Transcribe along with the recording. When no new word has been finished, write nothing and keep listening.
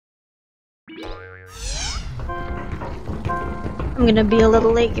I'm gonna be a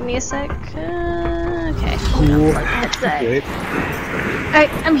little late. Give me a sec. Okay. Cool. Headset. Alright,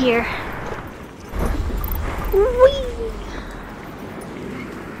 I'm here. Whee!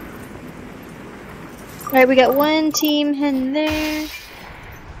 Alright, we got one team heading there.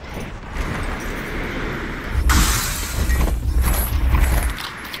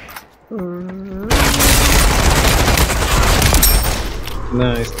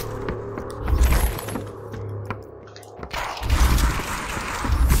 Nice.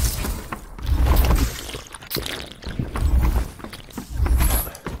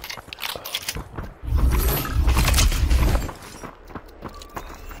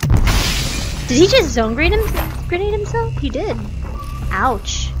 Did he just zone grenade himself? He did.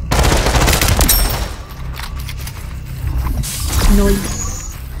 Ouch.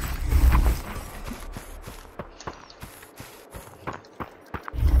 Nice.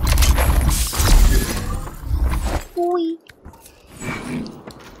 Boy.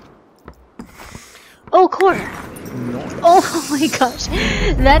 Oh, quarter. Oh my gosh,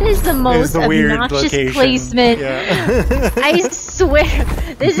 that is the most obnoxious placement. Yeah. I swear,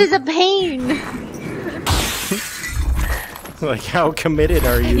 this is a pain. Like, how committed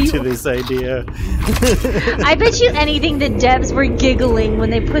are you to this idea? I bet you anything the devs were giggling when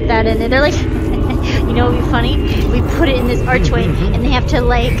they put that in there. They're like, you know what would be funny? We put it in this archway and they have to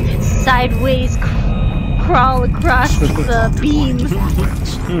like sideways crawl across the beam.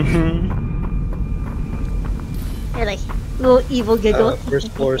 They're like, little evil giggle.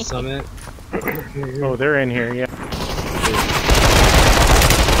 First floor summit. Oh, they're in here, yeah.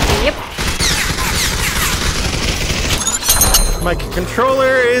 Yep. My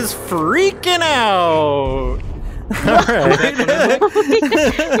controller is freaking out! Alright.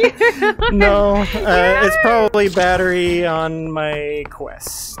 No, it's probably battery on my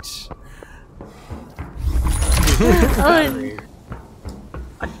Quest. Battery.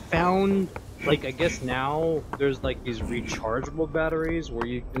 I found, like, I guess now there's like these rechargeable batteries where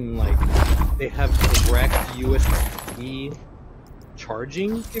you can like, they have direct USB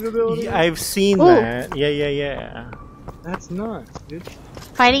charging capability. Yeah, I've seen that. Yeah. That's nuts, dude.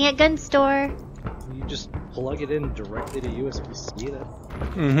 Fighting at gun store. You just plug it in directly to USB-C. That.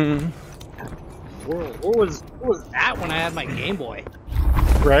 What was that when I had my Game Boy?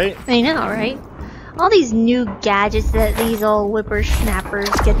 Right? I know, right? All these new gadgets that these old whippersnappers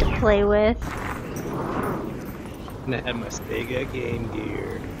get to play with. And I had my Sega Game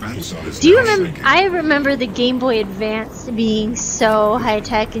Gear. Do you remember? I remember the Game Boy Advance being so high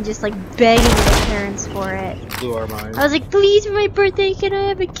tech and just like begging my parents for it. Blew our minds. I was like, please, for my birthday, can I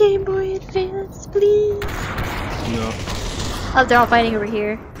have a Game Boy Advance, please? No. Oh, they're all fighting over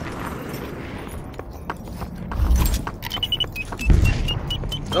here.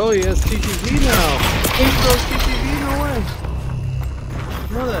 Oh yes, TTV now. Intro TTV, no way.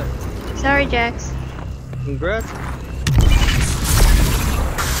 Know that. Sorry, Jax. Congrats.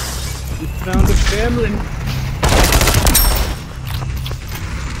 You found a family.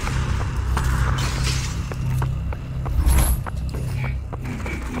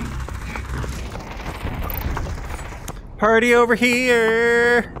 Party over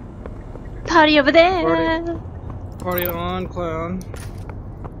here! Party over there! Party on, clown.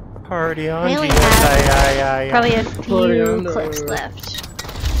 Party on, I only GSII. have probably a few clips left.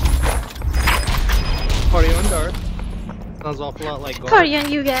 Party on Darth. Sounds an awful lot like Garth. Party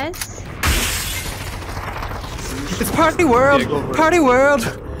on you guys. It's Party World! Yeah, Party World!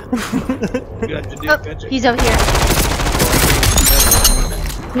 Gotcha, dude, Oh, gotcha. he's over here.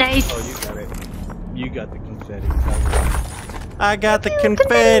 Nice. Oh, you got it. You got the confetti. I got the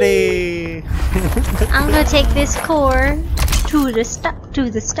confetti! I'm gonna take this core to the to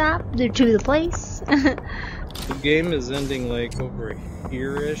the place. The game is ending like over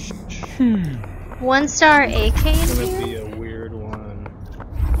here-ish. 1-star AK in It's gonna here? be a weird one.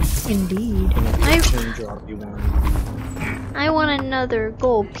 Indeed. Pin drop you one. I want another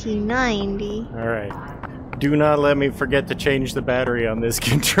gold P90. Alright. Do not let me forget to change the battery on this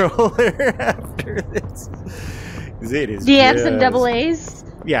controller after this. 'Cause it is Do you have some just- double A's?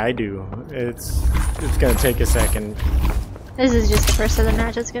 Yeah, I do. It's gonna take a second. This is just the first of the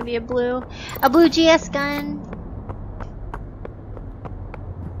match. It's gonna be a blue GS gun.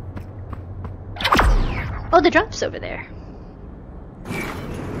 Oh, the drop's over there.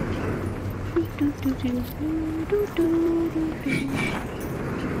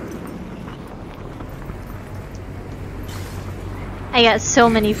 I got so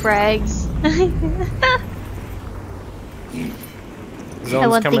many frags. Zone's I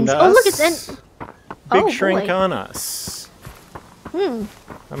want coming things. to Oh, us. look, it's in. Big Oh, shrink boy. on us.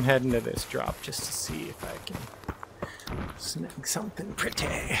 I'm heading to this drop just to see if I can snag something pretty.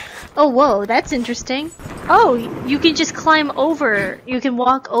 Oh, whoa, that's interesting. Oh, you can just climb over. You can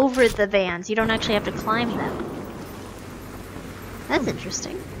walk over the vans. You don't actually have to climb them. That's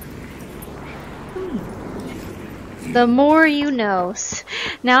interesting. The more you know.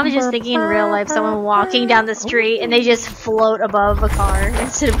 Now I'm just thinking in real life, someone walking down the street and they just float above a car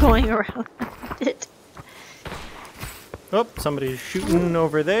instead of going around it. Oh, somebody's shooting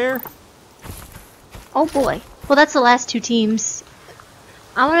over there. Oh boy. Well, that's the last two teams.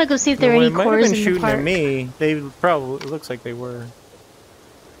 I want to go see if there are any might cores have been in the shooting park. at me. They probably. It looks like they were.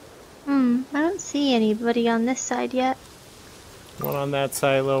 I don't see anybody on this side yet. One on that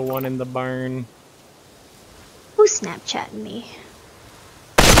silo, one in the barn. Who's Snapchatting me?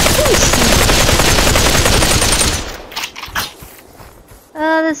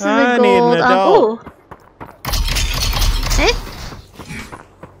 This is I a need an gold. adult. Ooh. Eh?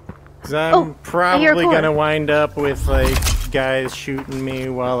 Cause I'm I hear a probably core. gonna wind up with like guys shooting me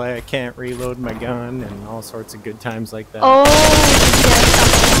while I can't reload my gun and all sorts of good times like that. Oh,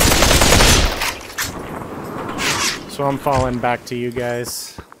 So I'm falling back to you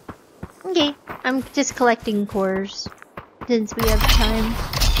guys. okay. I'm just collecting cores since we have time.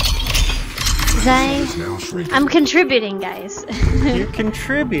 'Cause I'm contributing, guys. You're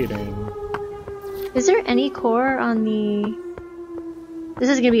contributing. Is there any core on the? This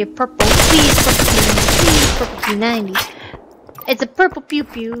is gonna be a purple. Please, purple P90. Please, purple P90. It's a purple pew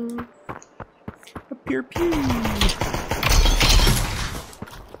pew. A pew pew.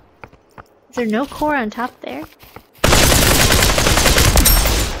 Is there no core on top there?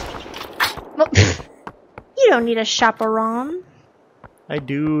 Well, you don't need a chaperone. I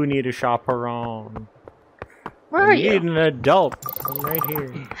do need a chaperone. Where are I need you? an adult. I'm right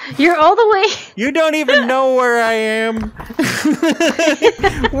here. You're all the way. You don't even know where I am.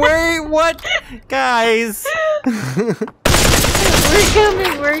 Where? What? Guys. We're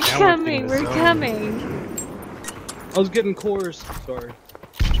coming. We're Now coming. we're in the We're zone. coming. I was getting cores. Sorry.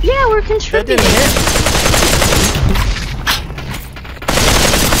 Yeah, we're That contributing. didn't hit.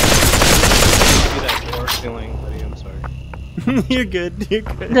 Give me that core feeling, buddy. I'm sorry. You're good. You're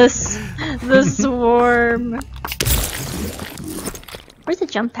good. The swarm. Where's the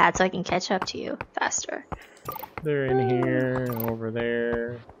jump pad so I can catch up to you faster? They're in here, over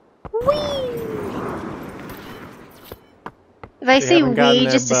there. Whee! If I They say haven't gotten we,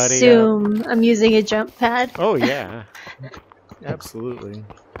 their just buddy assume I'm using a jump pad. Oh yeah, absolutely.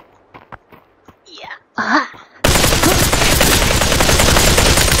 Yeah. Ah.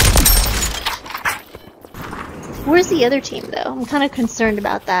 Where's the other team, though? I'm kind of concerned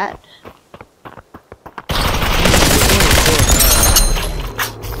about that.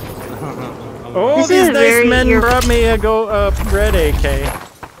 Oh, This these is nice very men ear- brought me a red AK.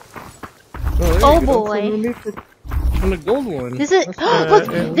 Oh boy. On the gold one. Is it?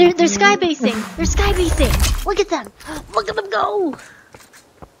 Look, they're sky basing. They're sky basing. Look at them. Look at them go.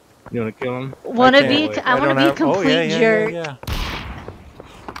 You wanna kill him? I want to be a complete Oh, yeah, yeah, jerk. yeah,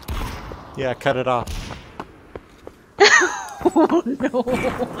 yeah, cut it off. Oh no!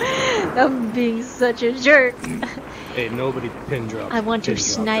 I'm being such a jerk. Hey, nobody pin drop. I want to pin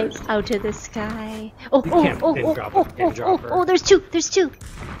snipe droppers. out of the sky. Oh, You oh, can't oh, pin oh, drop oh, a pin oh, oh, dropper. oh, there's two. There's two.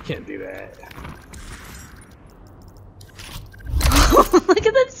 Can't do that. Look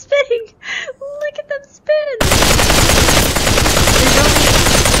at them spinning. Look at them spin.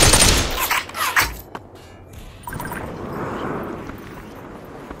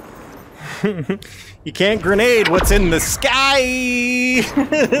 You can't grenade what's in the sky.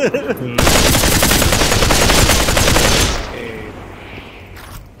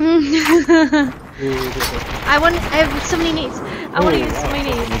 I have so many needs. I want to use so many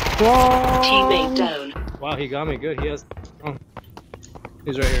needs. Teammate down. Wow, he got me good. He has. Oh.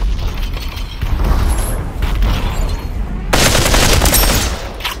 He's right here.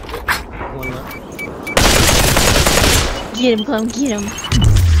 One left. Get him, Clone. Get him.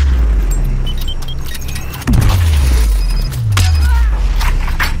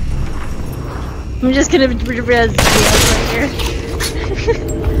 I'm just gonna res right here.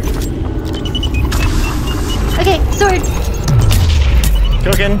 Okay, sword.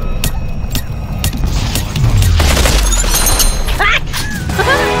 Cooking.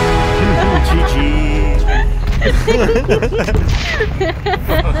 GG.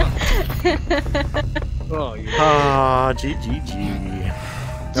 Oh, you. Ah,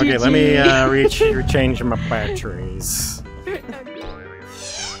 GG. Okay, let me rechange my batteries.